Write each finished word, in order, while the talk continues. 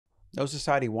No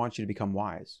society wants you to become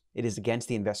wise. It is against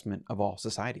the investment of all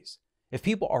societies. If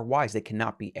people are wise, they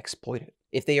cannot be exploited.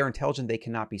 If they are intelligent, they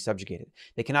cannot be subjugated.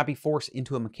 They cannot be forced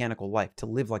into a mechanical life to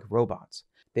live like robots.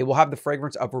 They will have the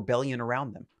fragrance of rebellion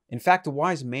around them. In fact, a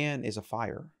wise man is a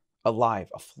fire, alive,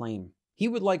 a flame. He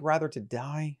would like rather to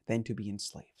die than to be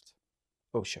enslaved.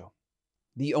 Osho.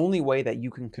 The only way that you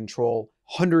can control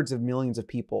hundreds of millions of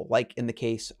people, like in the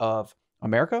case of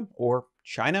America or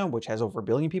China, which has over 1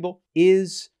 billion people,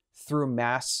 is through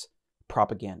mass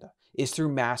propaganda, is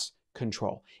through mass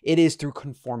control. It is through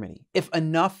conformity. If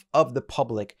enough of the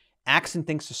public acts and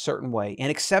thinks a certain way and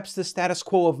accepts the status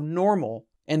quo of normal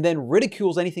and then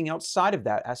ridicules anything outside of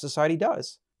that, as society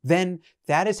does, then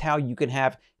that is how you can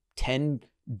have 10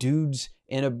 dudes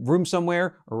in a room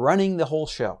somewhere running the whole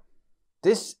show.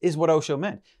 This is what Osho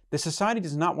meant. The society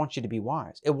does not want you to be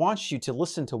wise. It wants you to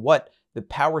listen to what the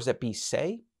powers that be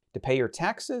say, to pay your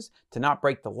taxes, to not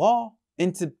break the law,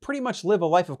 and to pretty much live a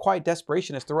life of quiet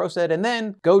desperation, as Thoreau said, and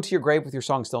then go to your grave with your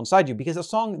song still inside you, because a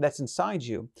song that's inside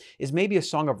you is maybe a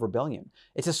song of rebellion.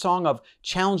 It's a song of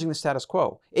challenging the status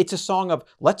quo. It's a song of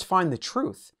let's find the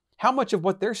truth. How much of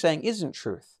what they're saying isn't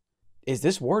truth? Is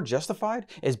this war justified?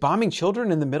 Is bombing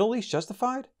children in the Middle East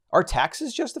justified? Are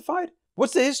taxes justified?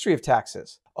 What's the history of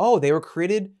taxes? Oh, they were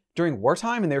created during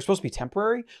wartime and they were supposed to be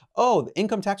temporary? Oh, the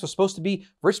income tax was supposed to be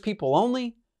rich people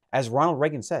only? As Ronald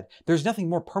Reagan said, there's nothing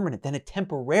more permanent than a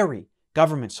temporary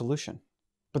government solution.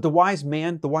 But the wise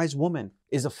man, the wise woman,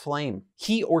 is a flame.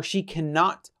 He or she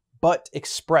cannot but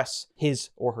express his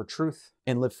or her truth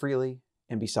and live freely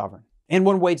and be sovereign. And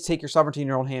one way to take your sovereignty in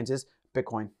your own hands is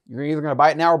Bitcoin. You're either going to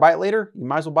buy it now or buy it later. You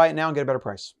might as well buy it now and get a better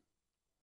price.